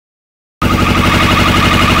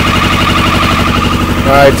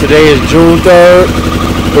Alright, today is June 3rd.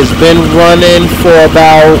 It's been running for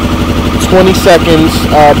about 20 seconds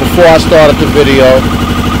before I started the video.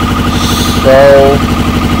 So,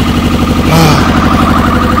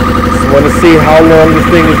 want to see how long this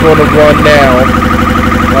thing is going to run now.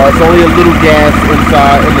 It's only a little gas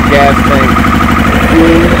inside in the gas tank.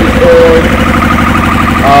 Fuel is on.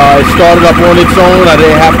 It started up on its own. I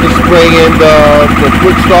didn't have to spray in the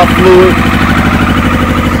quick start fluid.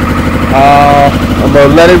 I'm going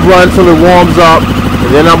to let it run till it warms up,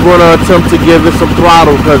 and then I'm going to attempt to give it some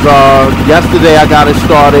throttle, because yesterday I got it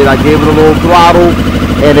started. I gave it a little throttle,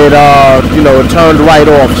 and it it turned right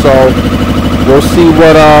off. So we'll see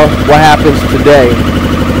what happens today.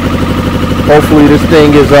 Hopefully this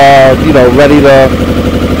thing is ready to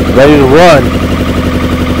run.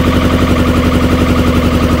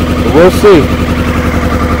 But we'll see.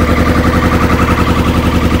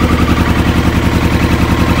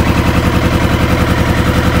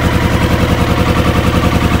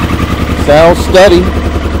 Sounds steady.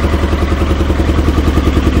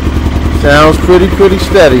 Sounds pretty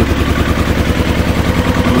steady.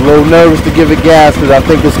 I'm a little nervous to give it gas because I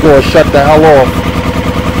think it's going to shut the hell off.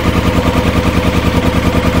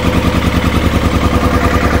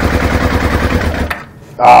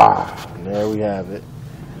 There we have it.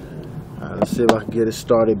 Alright, let's see if I can get it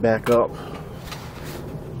started back up.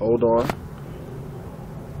 Hold on.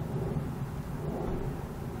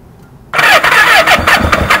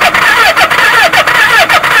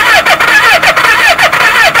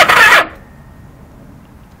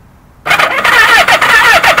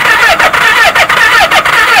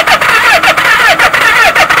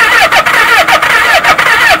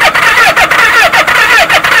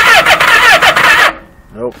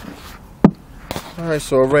 Alright,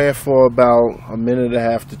 so it ran for about a minute and a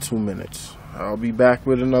half to 2 minutes. I'll be back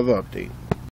with another update.